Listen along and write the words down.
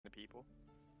people,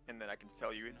 and then I can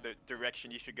tell you the direction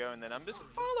you should go, and then I'm just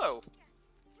follow.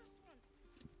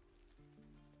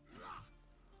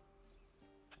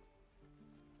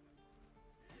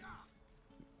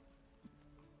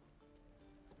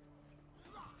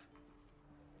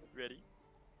 Ready?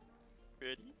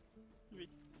 Ready?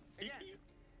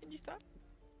 Can you stop?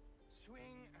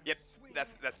 Swing and Yep, swing.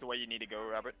 that's the way you need to go,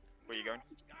 Robert. Where you going?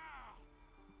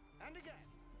 And again.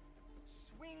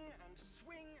 Swing and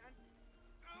swing and.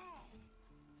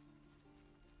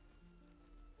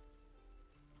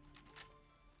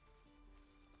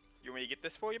 You want me to get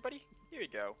this for you, buddy? Here you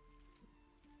go.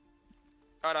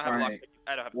 I don't have a lock. Alright.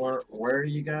 I don't have. Where are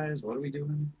you guys? What are we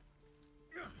doing?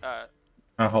 Oh,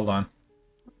 hold on.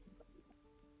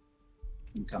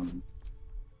 I'm coming.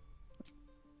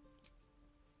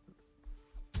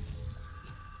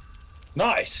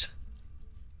 Nice.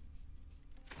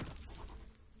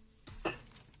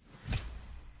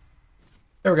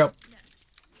 There we go.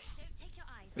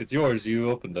 It's yours. You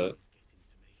opened it.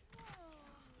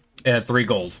 At 3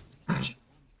 gold.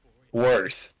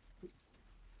 Worth.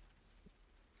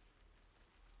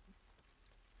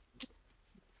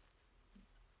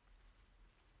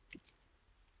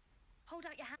 Hold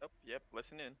out your hand. Oh, yep.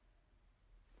 Listen in.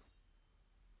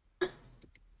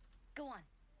 Go on.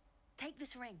 Take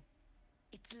this ring.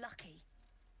 It's lucky.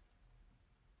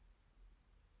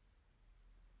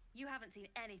 You haven't seen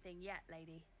anything yet,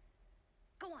 lady.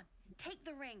 Go on. Take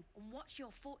the ring and watch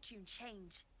your fortune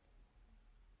change.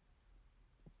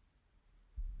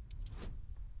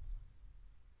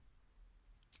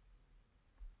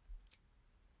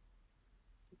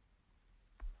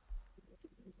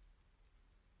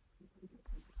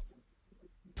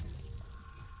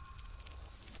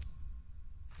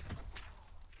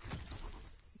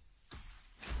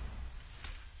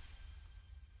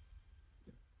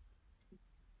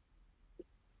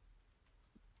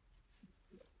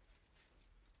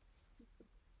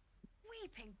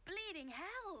 Weeping, bleeding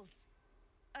hells!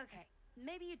 Okay,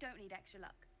 maybe you don't need extra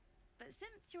luck. But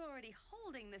since you're already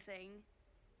holding the thing,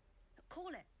 call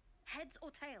it. Heads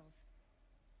or tails?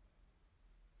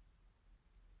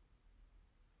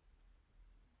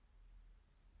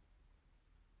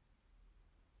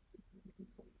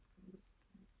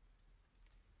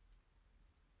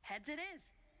 Heads it is.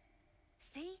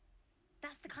 See?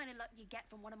 That's the kind of luck you get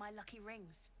from one of my lucky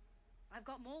rings. I've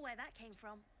got more where that came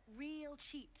from. Real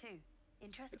cheap, too.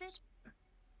 Interested?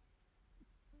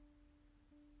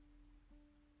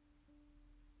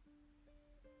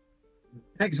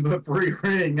 Thanks for the free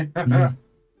ring. You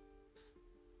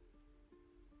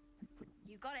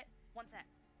got it. One sec.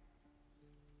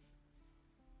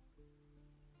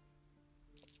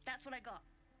 That's what I got.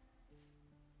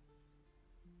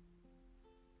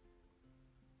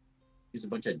 Use a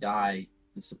bunch of dye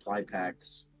and supply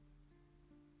packs.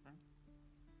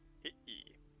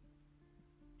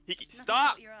 Hiki, Nothing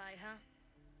stop! caught your eye, huh?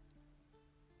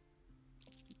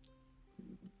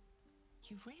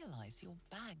 You realize your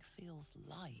bag feels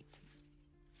light.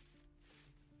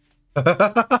 You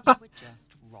were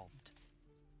just robbed.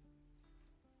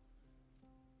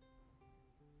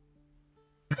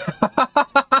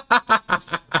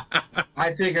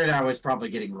 I figured I was probably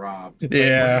getting robbed. Like,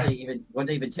 Yeah. What did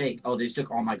they even take? Oh, they just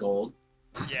took all my gold.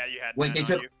 Yeah, you had. Wait, none they on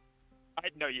took. You.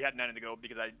 No, you had none of the gold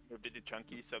because I moved it to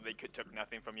chunky, so they took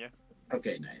nothing from you.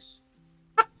 Okay, nice.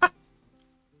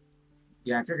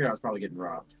 Yeah, I figured I was probably getting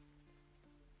robbed.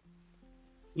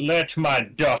 Let my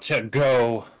daughter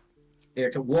go.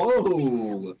 Here,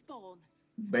 whoa!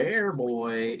 Bear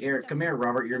boy. Here, come here,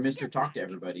 Robert. You're Mr. Talk to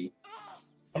everybody.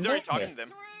 He's already talking to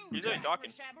them. He's already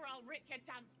talking.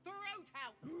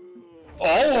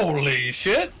 Holy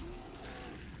shit!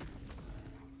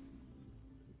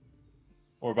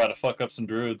 We're about to fuck up some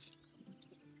druids.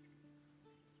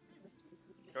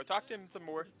 Go talk to him some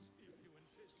more.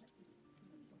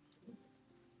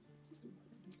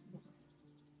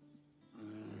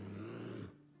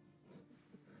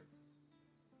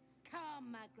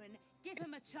 Come, Magrin. Give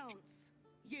him a chance.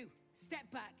 You, step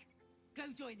back. Go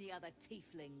join the other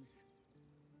tieflings.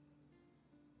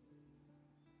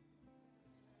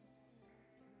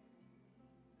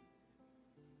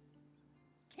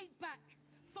 Keep back.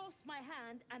 Force my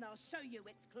hand and I'll show you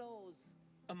its claws.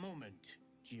 A moment,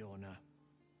 Giona.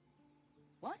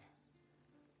 What?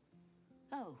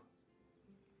 Oh,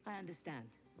 I understand.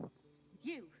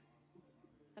 You.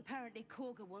 Apparently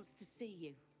Korga wants to see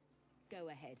you. Go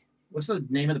ahead. What's the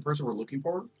name of the person we're looking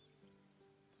for?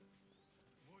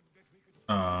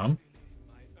 My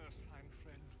Ursine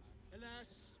friend.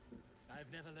 Alas,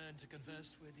 I've never learned to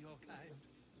converse with your kind.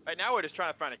 Right now, we're just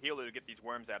trying to find a healer to get these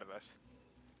worms out of us.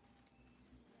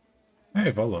 Hey,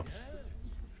 Volo.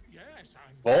 Yeah,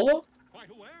 Bola? Quite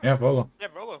aware. Yeah, Volo. Yeah,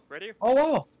 Rolo, ready? Oh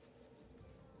wow.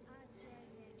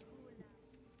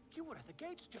 You were at the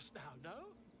gates just now, no?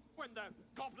 When the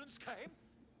goblins came?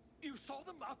 You saw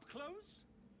them up close?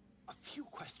 A few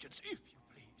questions, if you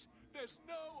please. There's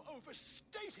no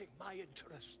overstating my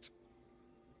interest.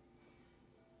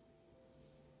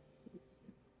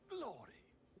 Glory.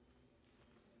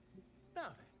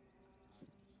 Now then,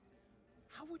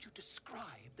 how would you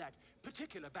describe that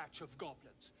particular batch of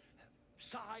goblins?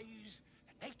 Size,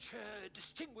 nature,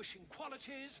 distinguishing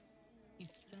qualities? You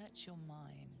search your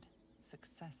mind,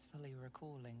 successfully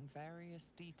recalling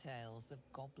various details of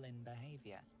goblin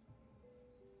behavior.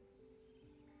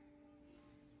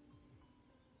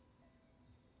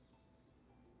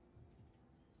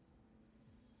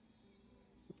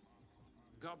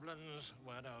 Goblins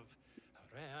were of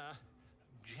a rare,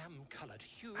 jam-colored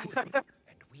hue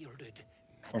and wielded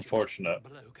magic Unfortunate.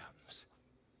 blowguns.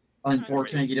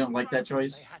 Unfortunate you don't like that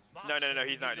choice. No,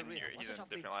 he's not in your. He's in a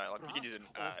different line. You can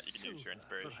use your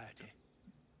inspiration.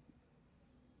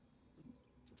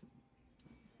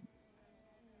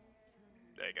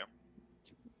 There you go.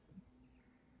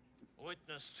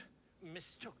 Witness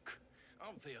mistook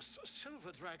obvious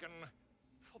silver dragon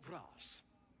for brass.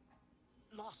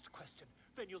 Last question,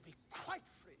 then you'll be quite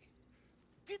free.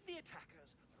 Did the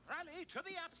attackers rally to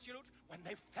the absolute when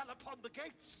they fell upon the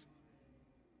gates?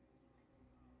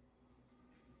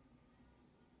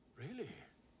 Really?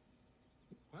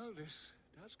 Well, this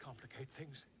does complicate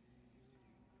things.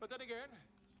 But then again,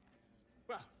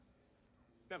 well,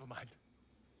 never mind.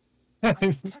 I've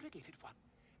interrogated one,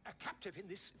 a captive in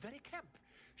this very camp.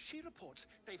 She reports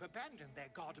they've abandoned their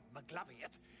god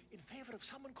Maglabiet in favor of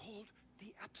someone called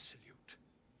the Absolute.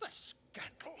 The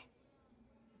scandal!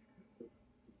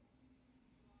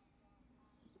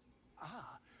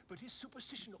 Ah, but is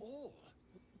superstition all?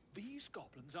 These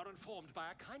goblins are informed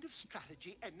by a kind of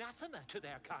strategy anathema to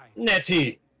their kind.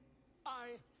 Nettie!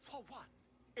 I, for one,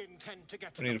 intend to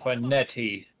get to We need the to find bottom of it.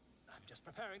 Nettie. I'm just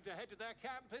preparing to head to their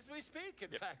camp as we speak, in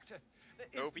fact.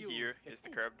 Over here is the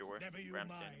curved door. Never you Ram's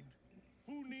mind. standing.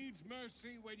 Who needs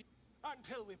mercy when you...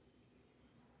 Until we...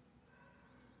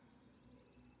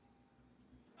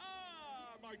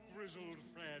 Ah, my grizzled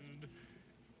friend.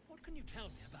 What can you tell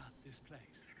me about this place?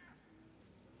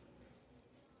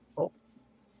 Oh.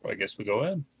 Well, I guess we go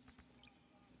in.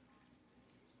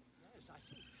 Yes, I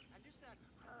see. And is that...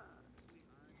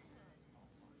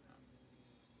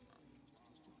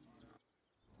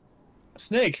 A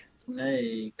snake.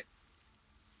 Snake.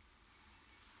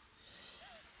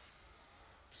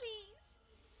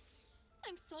 Please.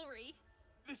 I'm sorry.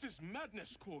 This is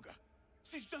madness, Korga.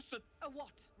 She's just a... A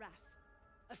what, Wrath?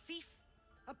 A thief?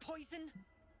 A poison?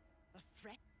 A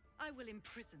threat? I will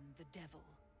imprison the devil.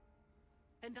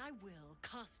 And I will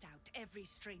cast out every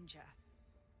stranger.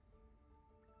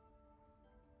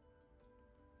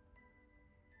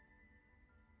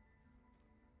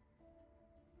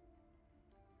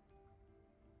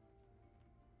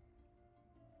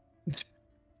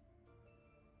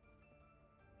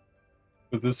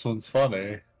 But this one's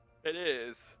funny. It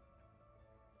is.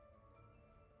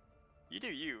 You do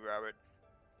you, Robert.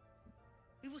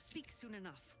 We will speak soon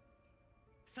enough.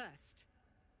 First,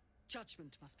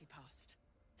 judgment must be passed.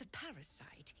 The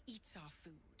parasite eats our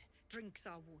food, drinks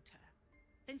our water,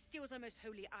 then steals our most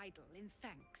holy idol in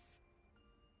thanks.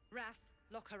 Wrath,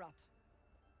 lock her up.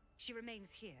 She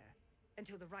remains here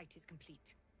until the rite is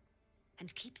complete.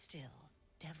 And keep still,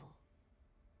 devil.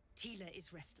 Tila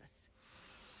is restless.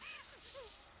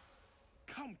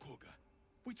 Come, Korga.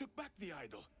 We took back the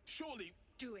idol. Surely...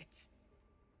 Do it.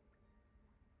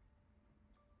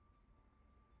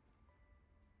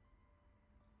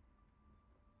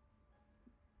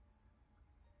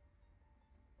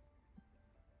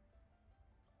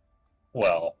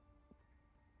 Well.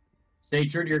 Stay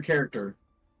true to your character.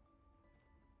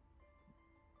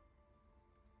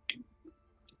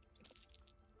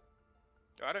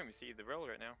 Oh, I don't even see the roll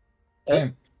right now.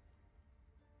 Damn.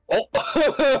 Oh!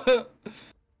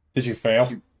 Did you fail?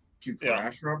 Did you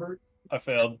crash, Robert? I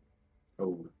failed.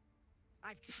 Oh.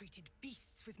 I've treated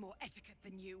beasts with more etiquette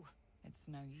than you. It's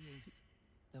no use.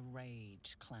 The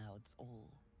rage clouds all.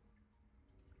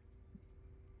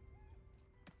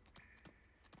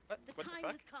 The What time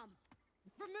fuck? has come.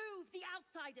 Remove the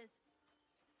outsiders.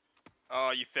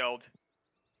 Oh, you failed.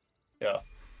 Yeah.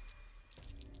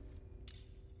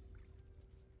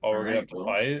 Oh, we're gonna have to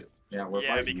Alright, well. fight? Yeah, we're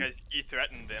Yeah, fighting. because you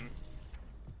threatened them.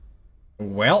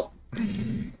 Well.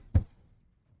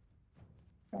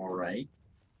 All right.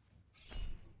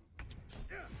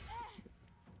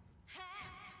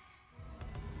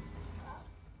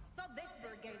 So this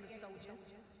for a game of soldiers.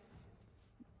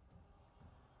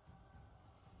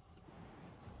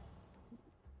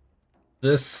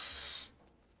 This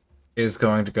is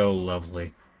going to go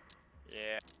lovely.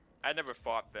 Yeah, I never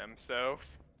fought them, so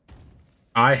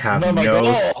I have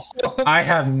I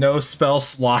have no spell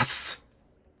slots.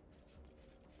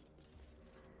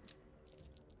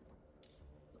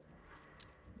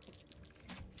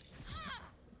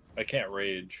 I can't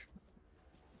rage.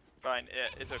 fine.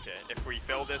 It's okay. If we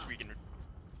fail this, we can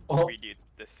Oh. redo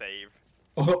the save.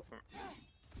 Oh.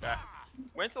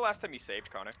 When's the last time you saved,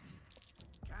 Connor?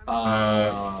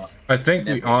 I think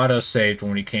we auto-saved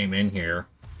when we came in here.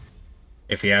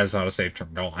 If he has auto-save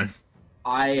turned on.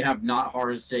 I have not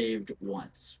hard saved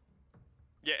once.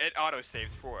 Yeah, it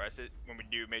auto-saves for us when we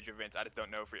do major events. I just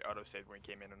don't know if we auto-saved when we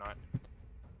came in or not.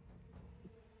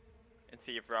 And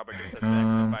see if Robert gets us back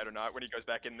in the fight or not when he goes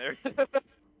back in there.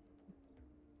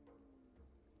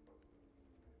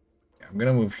 I'm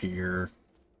gonna move here.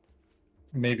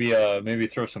 Maybe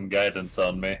throw some guidance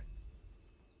on me.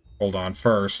 Hold on,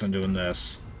 first I'm doing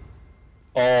this.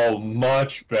 Oh,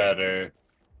 much better.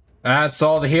 That's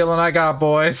all the healing I got,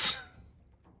 boys.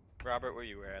 Robert, where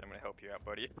you at? I'm gonna help you out,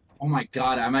 buddy. Oh my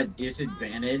god, I'm at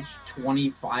disadvantage.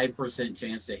 25%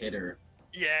 chance to hit her.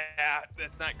 Yeah,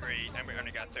 that's not great. I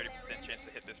only got 30% chance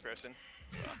to hit this person.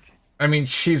 Fuck. I mean,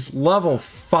 she's level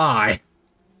 5.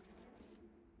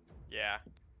 Yeah.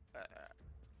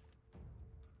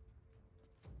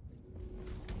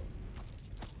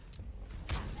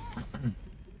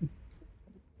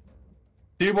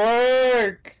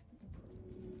 Teamwork!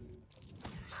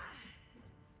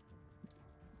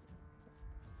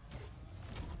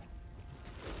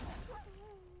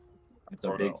 It's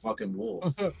a big fucking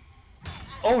wolf.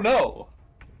 Oh no!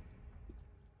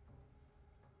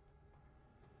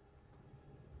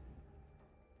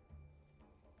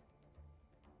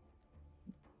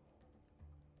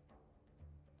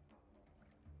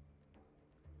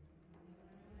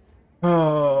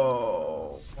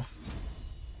 Oh.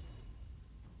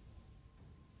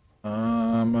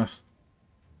 Some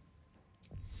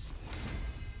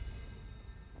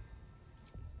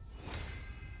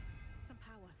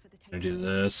I'm gonna do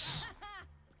this.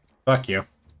 Fuck you.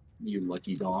 You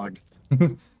lucky dog.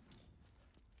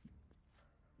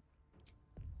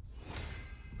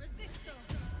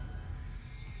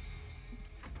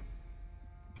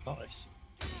 Nice.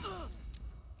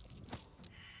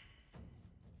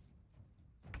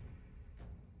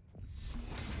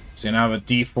 So you now have a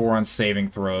D4 on saving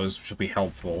throws, which will be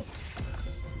helpful.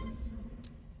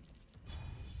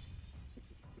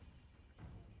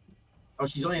 Oh,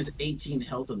 she only has 18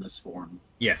 health in this form.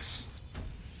 Yes.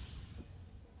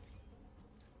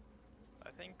 I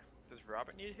think, does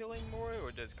Robert need healing more,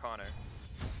 or does Connor?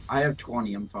 I have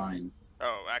 20, I'm fine.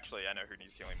 Oh, actually, I know who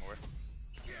needs healing more.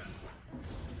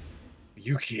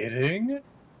 You kidding?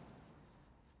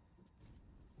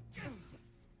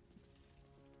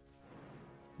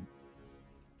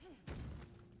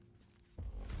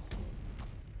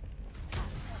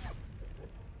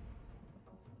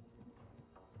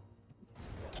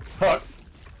 Fuck.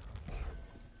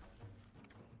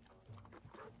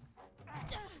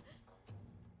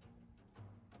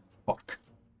 Fuck.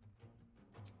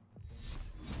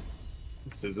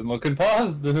 This isn't looking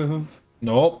positive.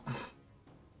 Nope.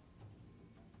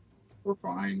 We're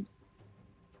fine.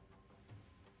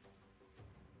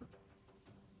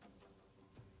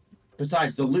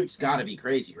 Besides, the loot's gotta be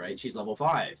crazy, right? She's level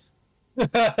 5.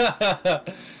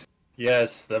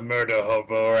 Yes, the murder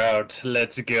hobo out.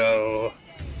 Let's go.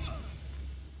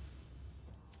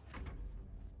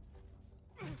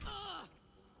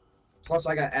 Plus,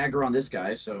 I got aggro on this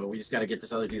guy, so we just gotta get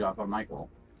this other dude off on Michael.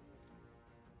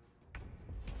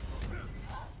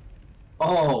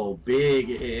 Oh, big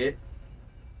hit.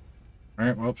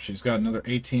 Alright, well, she's got another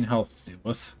 18 health to deal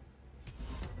with.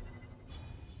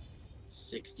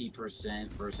 60%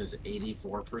 versus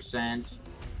 84%.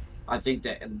 I think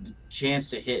that chance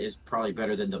to hit is probably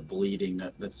better than the bleeding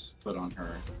that's put on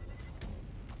her.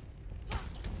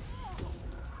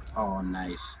 Oh,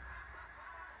 nice.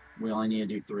 We only need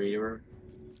to do 3 to her.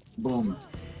 Boom.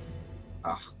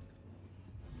 Ah.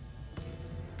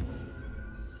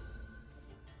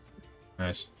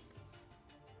 Nice.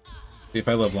 See if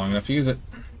I live long enough to use it.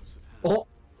 Oh!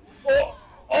 Oh!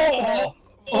 Oh!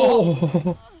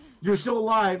 Oh! You're still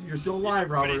alive. You're still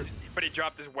alive, Robert. But he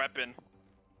dropped his weapon.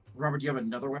 Robert, do you have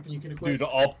another weapon you can equip? Dude,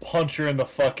 I'll punch her in the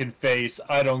fucking face.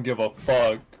 I don't give a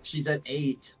fuck. She's at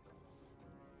 8.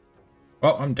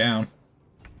 Oh, I'm down.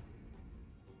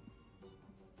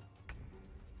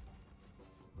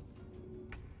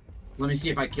 Let me see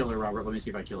if I kill her, Robert. Let me see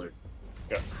if I kill her.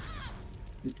 Yeah.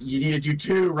 You need to do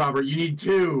 2, Robert. You need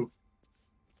 2.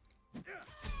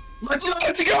 Let's go!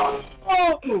 Let's go!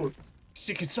 Oh!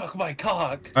 She can suck my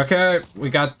cock. Okay, we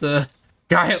got the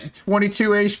guy at 22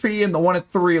 HP and the one at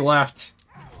 3 left.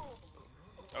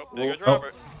 Oh, there goes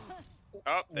Robert.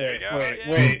 Oh, there you go.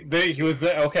 Wait. He was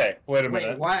there. Okay, wait a minute.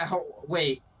 Wait, why?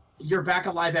 Wait, you're back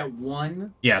alive at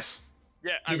 1? Yes.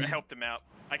 Yeah, I helped him out.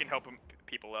 I can help him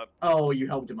people up. Oh, you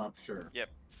helped him up, sure. Yep.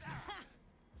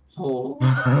 Oh.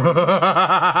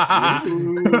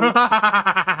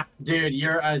 Dude,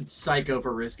 you're a psycho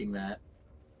for risking that.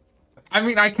 I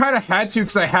mean, I kind of had to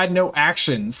because I had no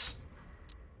actions.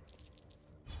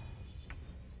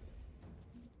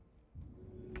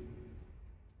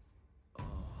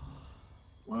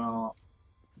 Well...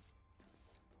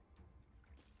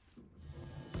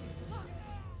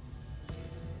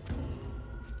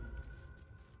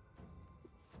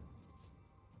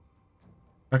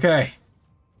 Okay.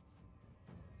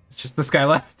 It's just this guy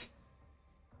left.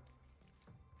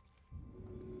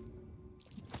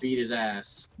 Beat his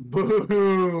ass.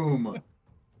 Boom!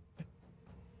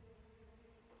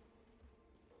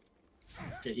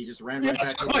 Okay, he just ran right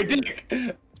back. Suck my dick.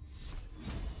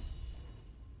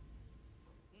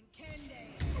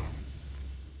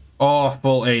 Oh,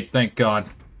 full 8, thank God.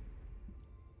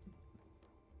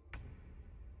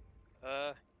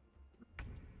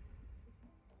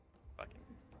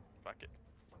 Fuck it.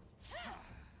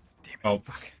 Damn it. Oh.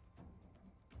 Fuck.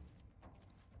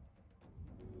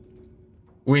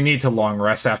 We need to long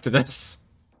rest after this.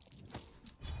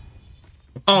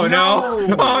 Oh no!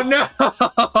 Oh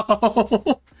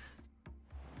no!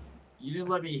 You didn't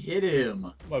let me hit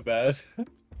him. My bad.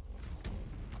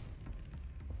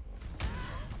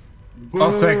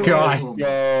 Oh, thank God.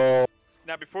 Yo.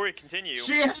 Now, before we continue,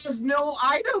 She has no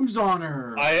items on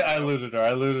her. I looted her.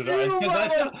 I looted her. You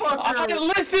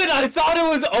motherfucker. Listen, I thought it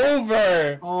was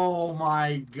over. Oh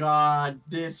my God,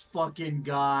 this fucking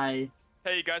guy.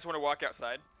 hey, you guys want to walk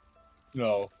outside?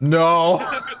 No. No!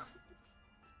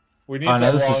 We need Oh no,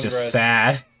 to this is long just rest.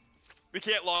 sad. We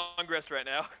can't long rest right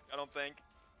now. I don't think.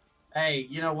 Hey,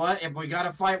 you know what? If we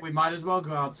gotta fight, we might as well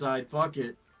go outside. Fuck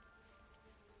it.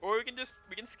 Or we can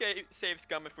save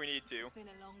scum if we need to. It's been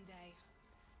a long day.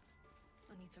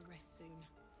 I need to rest soon.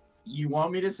 You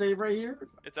want me to save right here?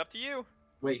 It's up to you.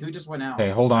 Wait, who just went out? Okay,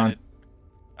 hold on.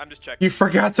 I'm just checking. You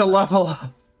forgot to level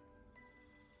up.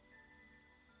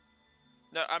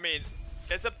 No, I mean,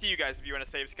 it's up to you guys if you want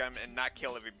to save scum and not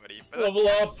kill everybody. But Level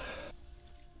up.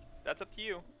 that's up to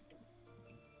you.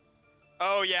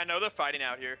 Oh yeah, no, they're fighting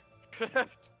out here.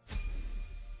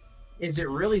 Is it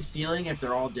really stealing if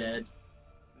they're all dead?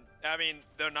 I mean,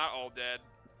 they're not all dead.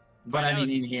 But Right I now-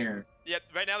 mean in here. Yeah,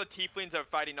 right now the tieflings are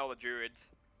fighting all the druids.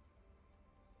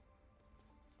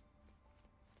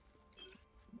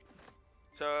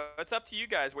 So it's up to you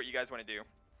guys what you guys want to do.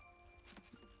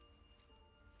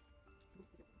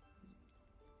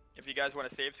 If you guys want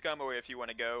to save scum or if you want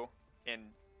to go and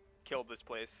kill this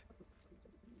place.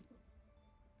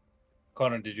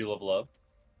 Connor, did you level up?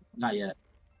 Not yet.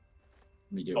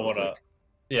 Let me do it. I real wanna. quick.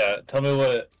 Yeah, tell me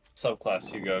what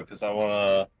subclass you go, because I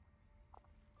wanna.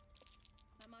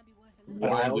 That might be worth a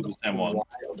look. I don't do the same one.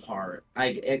 Wild heart.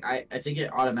 I think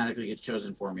it automatically gets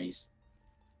chosen for me.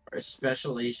 Or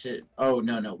specialization. Oh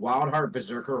no. Wild heart,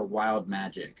 berserker, or wild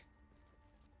magic.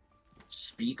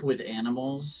 Speak with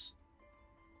animals.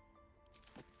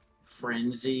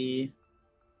 Frenzy.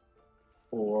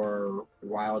 Or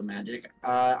wild magic.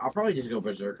 I'll probably just go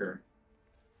berserker.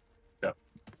 Yep.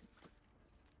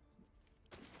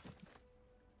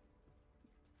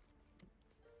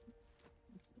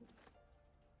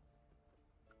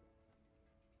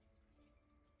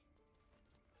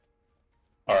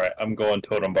 Alright, I'm going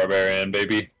Totem Barbarian,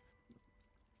 baby.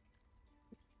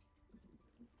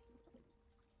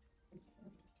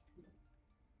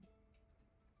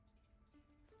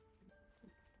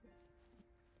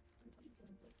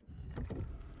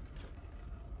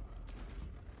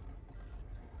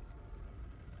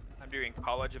 I'm doing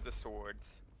College of the Swords.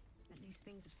 At least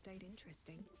things have stayed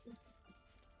interesting.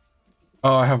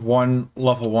 Oh, I have 1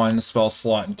 level 1 spell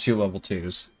slot and 2 level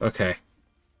 2s. Okay.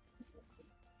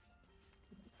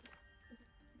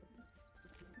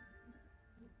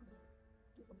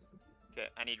 Okay,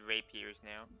 I need rapiers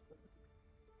now.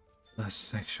 Less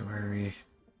sanctuary.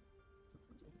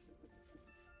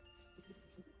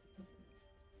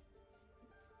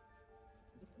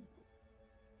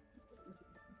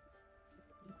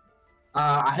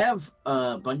 I have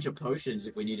a bunch of potions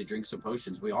if we need to drink some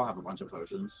potions. We all have a bunch of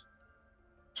potions.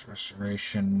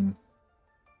 Restoration.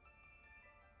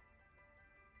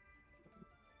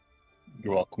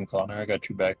 You're welcome, Connor. I got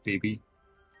you back, baby.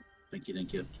 Thank you,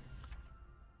 thank you.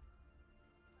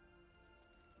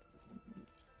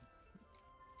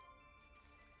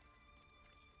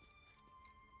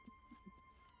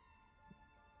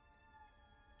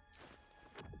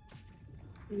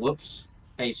 Whoops.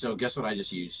 Hey, so guess what I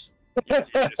just used? You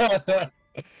just Well,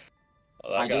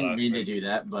 I that got didn't mean to awkward. do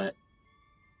that, but...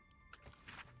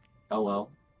 Oh well.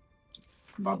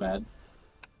 My bad.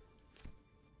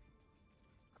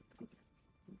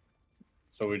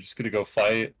 So we're just gonna go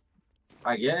fight.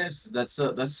 I guess that's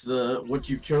the what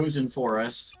you've chosen for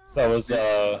us. That was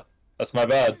that's my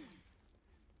bad.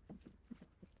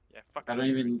 Yeah, fuck. I don't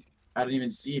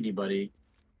even see anybody.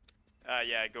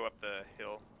 Yeah, go up the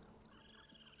hill.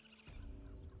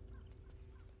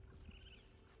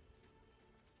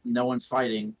 No one's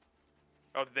fighting.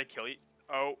 Oh, did they kill you?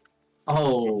 Oh,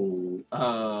 Oh,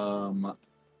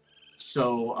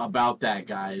 so about that,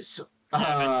 guys.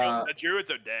 yeah, the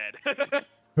druids are dead.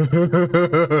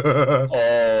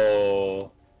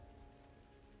 Oh.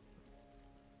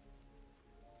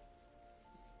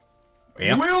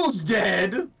 Yeah. Will's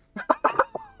dead.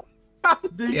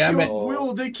 They Damn killed it.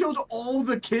 Will. They killed all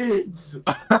the kids.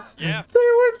 Yeah. They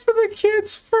went for the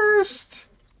kids first.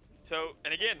 So,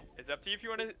 and again, it's up to you if you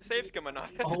want to save scum or not.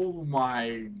 Oh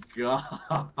my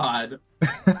god.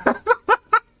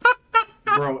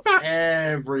 Bro,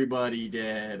 everybody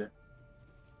dead.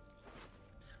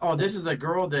 Oh, this is the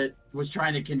girl that was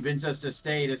trying to convince us to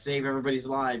stay to save everybody's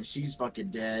lives. She's fucking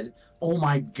dead. Oh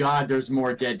my god, there's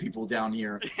more dead people down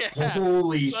here. Yeah.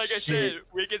 Holy Like I shit. said,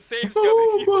 we can save scum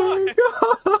if you Oh want.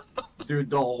 my god. Dude,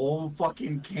 the whole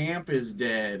fucking camp is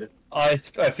dead. I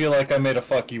feel like I made a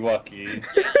fucky wucky.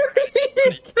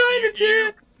 You kinda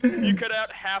did. You cut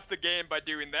out half the game by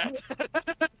doing that.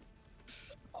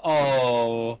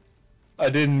 Oh. I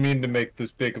didn't mean to make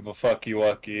this big of a fucky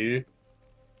wucky.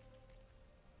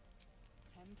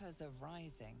 Tempers are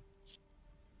rising.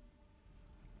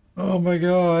 Oh my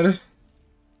god.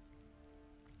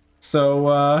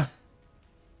 So,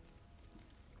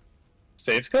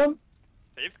 Save scum?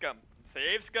 Save scum.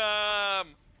 Save scum.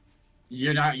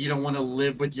 You don't want to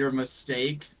live with your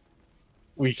mistake?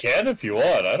 We can if you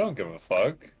want. I don't give a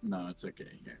fuck. No, it's okay.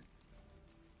 Here.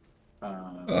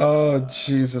 oh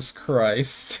Jesus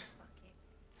Christ.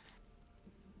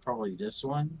 Probably this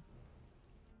one.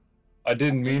 I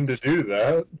didn't mean to do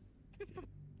that.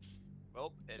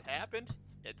 Well, it happened.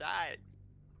 It died.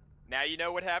 Now you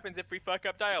know what happens if we fuck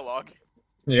up dialogue.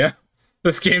 Yeah.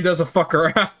 This game doesn't fuck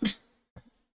around.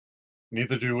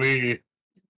 Neither do we.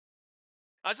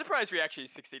 I'm surprised we actually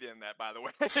succeeded in that, by the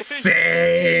way.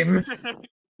 Same.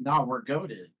 No, we're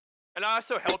goated. And I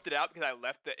also helped it out because I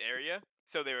left the area,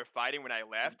 so they were fighting when I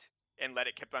left, and let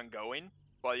it keep on going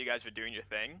while you guys were doing your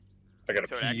thing. I gotta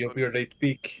So it pee actually- up your right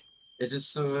beak. Is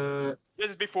this This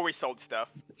is before we sold stuff.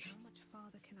 How much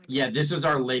farther can I yeah, go? this is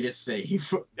our latest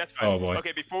save. That's fine. Oh, boy.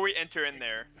 Okay, before we enter in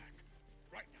there,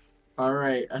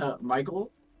 Alright,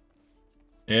 Michael,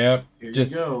 Yep. here Just,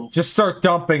 you go. just start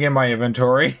dumping in my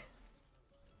inventory.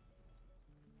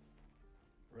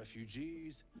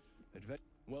 Refugees,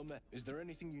 well met. Is there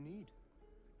anything you need?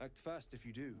 Act fast if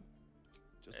you do.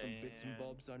 Just some bits and And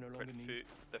bobs I no put longer need.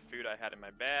 the food I had in my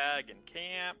bag in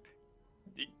camp.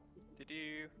 Do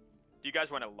you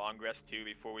guys want a long rest too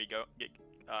before we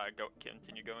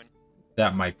continue going?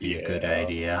 That might be a good Yeah.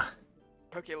 idea.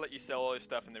 Okay, let you sell all your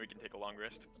stuff and then we can take a long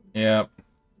rest. Yep.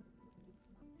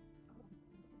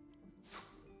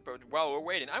 But while we're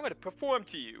waiting, I'm gonna perform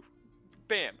to you.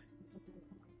 Bam.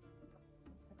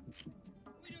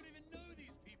 We don't even know these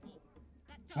people.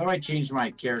 How do I change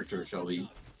my character, Shelby?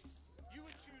 You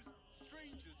would choose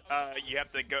strangers. You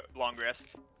have to go long rest,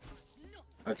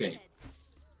 Okay.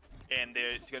 and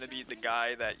there's gonna be the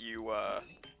guy that you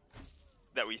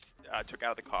that we took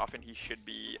out of the coffin. He should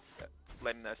be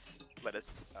let us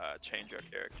change our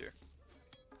character.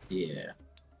 Yeah.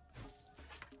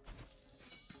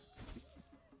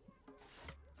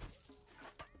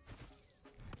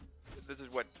 This is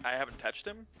what I haven't touched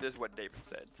him. This is what David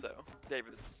said. So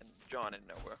David and John didn't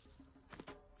know where.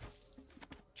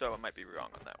 So I might be wrong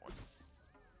on that one.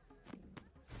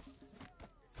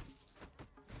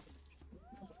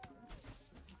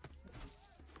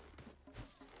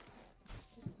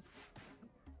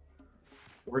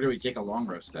 Where do we take a long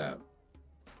rest at?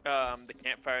 The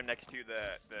campfire next to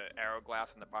the arrow glass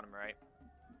on the bottom right.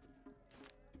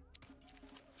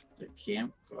 The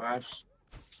campfire?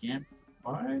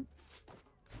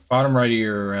 Bottom right of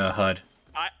your HUD.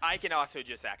 I can also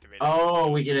just activate it. Oh,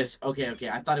 we get this. Okay, okay.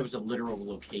 I thought it was a literal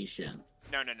location.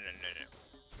 No.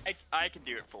 I can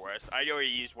do it for us. I already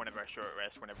used one of our short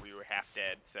rests whenever we were half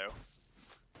dead, so.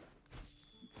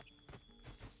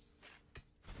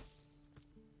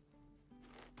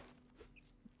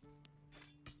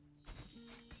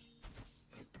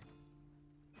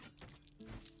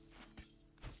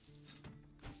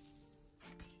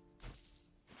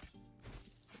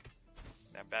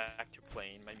 That back to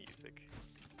playing my music.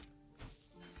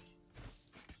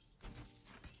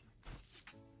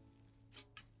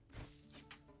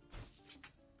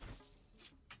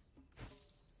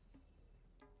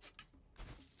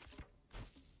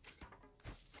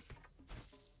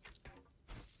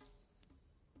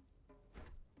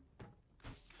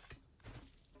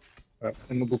 Alright,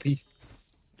 I'm gonna go pee.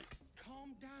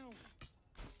 Calm down.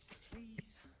 Please.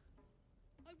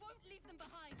 I won't leave them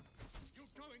behind.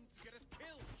 You're going to get us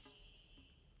killed.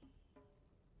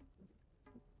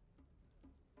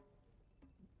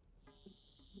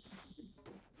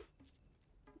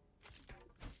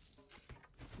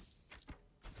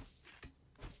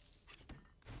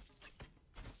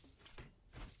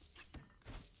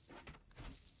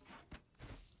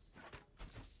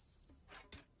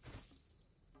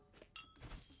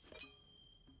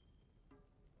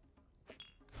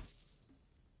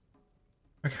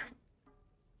 Okay.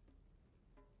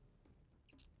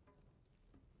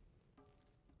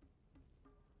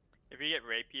 If we get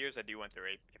rapiers, I do want the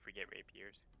rape. If we get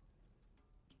rapiers.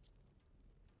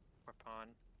 Or pawn.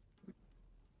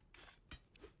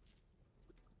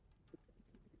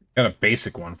 Got a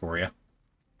basic one for you.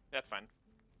 That's fine.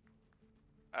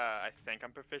 I think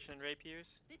I'm proficient in rapiers.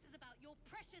 This is about your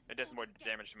precious. It does more Baldur's Gate.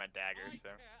 damage to my dagger, I so.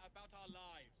 care about our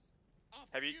lives. Our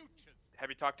Have you- futures. Have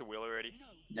you talked to Will already?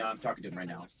 No, I'm talking to him right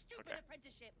now. Stupid Okay.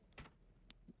 apprenticeship.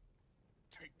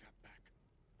 Take that back.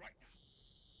 Right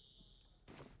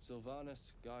now.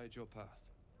 Sylvanas, guide your path.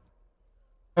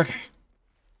 Okay.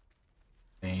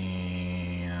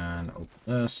 And open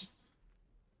this.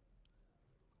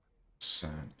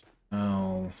 Send.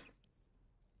 No.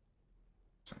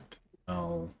 Send.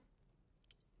 No.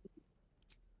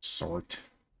 Sort.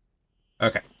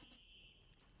 Okay.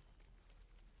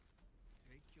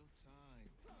 Take your time.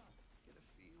 Get a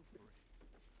feel for it.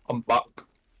 I'm back.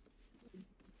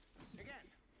 Again.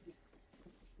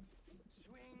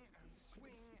 Swing and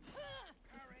swing.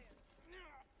 Parry.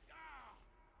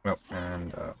 Well,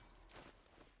 and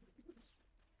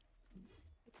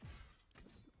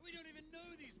We don't even know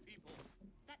these people.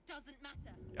 That doesn't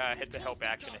matter. Hit the help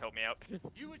action to help me out.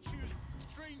 You would choose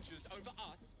strangers over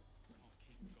us.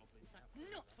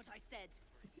 That's not what I said.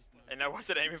 And I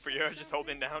wasn't aiming for you, I was just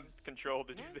holding down control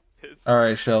to do this. all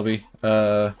right, Shelby.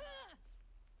 All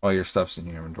your stuff's in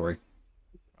your inventory.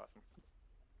 Awesome.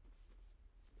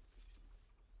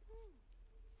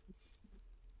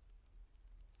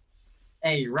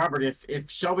 Hey, Robert,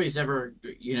 if Shelby's ever,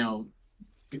 you know,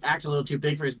 act a little too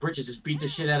big for his britches, just beat the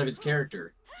shit out of his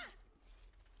character.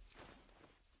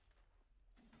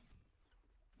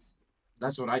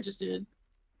 That's what I just did.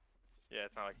 Yeah,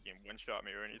 it's not like you can one-shot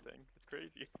me or anything. It's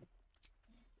crazy.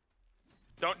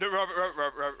 Don't do Robert. I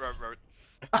love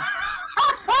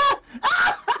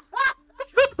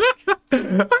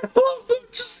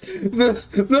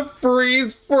the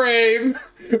freeze frame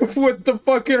with the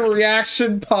fucking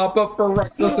reaction pop up for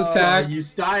reckless attack. You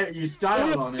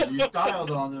styled on him. You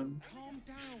styled on him. Calm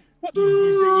down.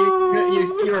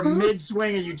 You were mid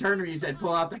swing and you turned to me. You said,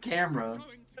 "Pull out the camera."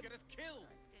 Going to get us killed.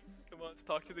 Come on, let's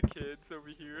talk to the kids over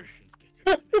here.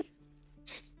 If we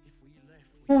left,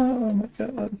 Oh my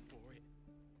god. for it.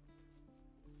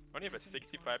 Only have a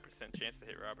 65% chance to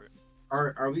hit Robert.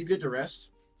 Are we good to rest?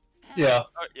 Yeah.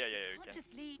 Oh, yeah, we Can't can.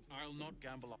 just leave. I'll not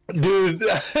gamble on. Dude,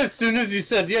 as soon as you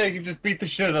said, yeah, you can just beat the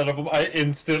shit out of him, I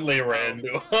instantly ran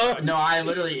to him. No, I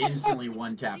literally instantly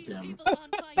one tapped These him. people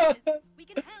aren't fighters. We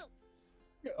can help.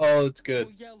 Oh, it's We'll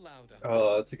good. yell louder.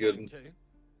 Oh, that's a good one. Time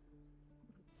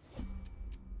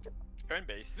Turn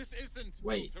base. to. This isn't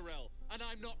Wait. Tyrell, and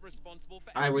I'm not responsible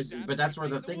for. I every was, damn but that's where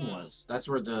the thing in thing world. was. That's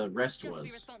where the rest Just be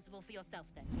was. responsible for yourself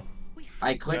then. We have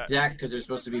I clicked that because there's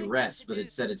supposed to be rest, but it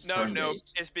said it's No, turn no,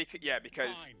 based. it's because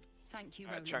Fine. Thank you,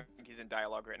 Roland. Chunky's in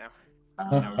dialogue right now.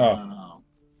 Oh.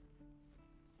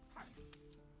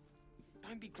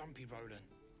 Don't be grumpy, Roland.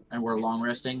 And we're long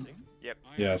resting. Yep.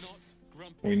 I am Yes. not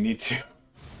grumpy. We need to.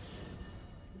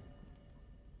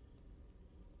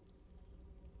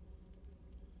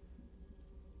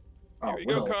 Oh, Here we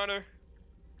go, Will. Connor.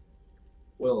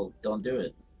 Will, don't do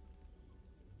it.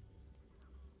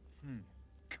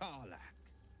 Karlak,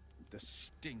 the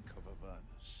stink of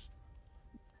Avernus.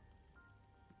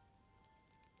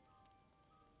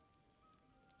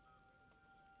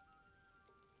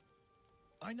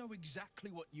 I know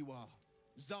exactly what you are.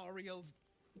 Zariel's.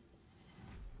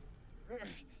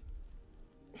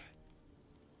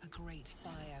 A great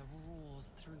fire roars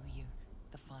through you,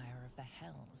 the fire of the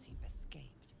hells you've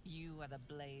escaped. You are the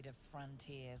blade of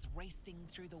frontiers racing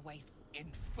through the wastes.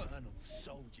 Infernal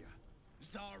soldier.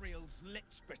 Zariel's lit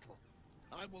spittle.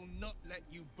 I will not let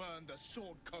you burn the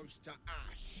Sword Coast to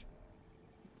ash.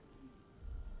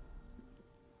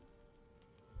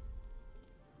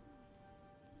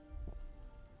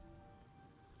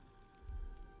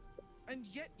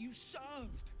 you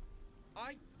served.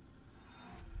 I...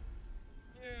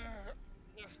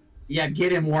 Yeah,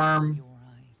 get him, worm. Your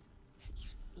eyes. You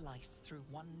slice through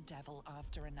one devil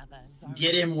after another.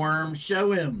 Get him, worm.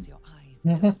 Show him. As your eyes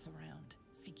dart around,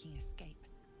 seeking escape.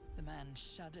 The man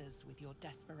shudders with your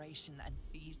desperation and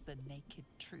sees the naked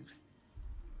truth.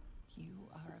 You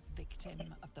are a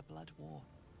victim of the Blood War,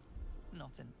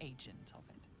 not an agent of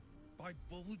it. By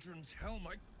Baldur's helm,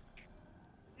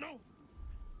 No!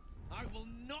 I will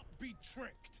not be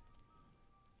tricked!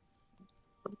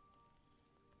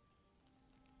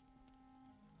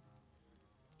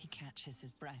 He catches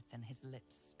his breath and his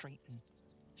lips straighten.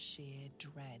 Sheer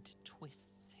dread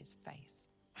twists his face.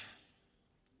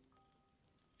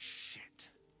 Shit.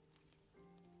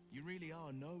 You really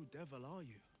are no devil, are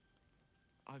you?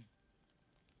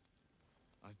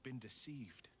 I've been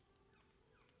deceived.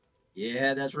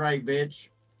 Yeah, that's right, bitch.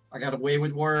 I got away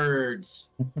with words.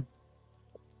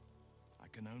 I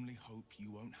can only hope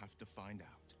you won't have to find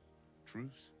out.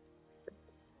 Truce?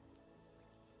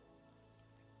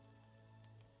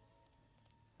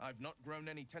 I've not grown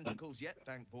any tentacles yet,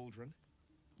 thank Baldrin.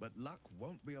 But luck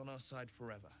won't be on our side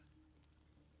forever.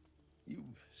 You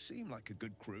seem like a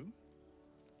good crew.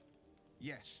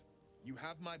 Yes, you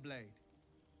have my blade.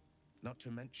 Not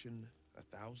to mention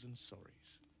 1,000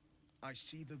 sorries. I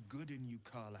see the good in you,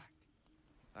 Karlach.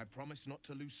 I promise not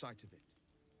to lose sight of it,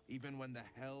 even when the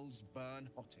hells burn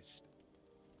hottest.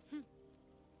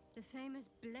 The famous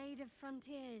Blade of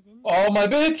Frontiers. Oh, my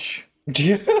bitch!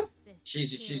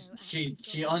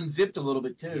 She unzipped a little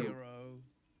bit too. Hero,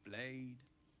 blade,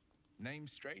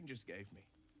 names strangers gave me.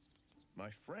 My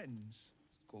friends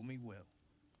call me Will.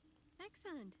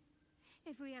 Excellent.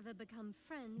 If we ever become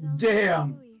friends, I'll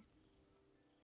Damn. call you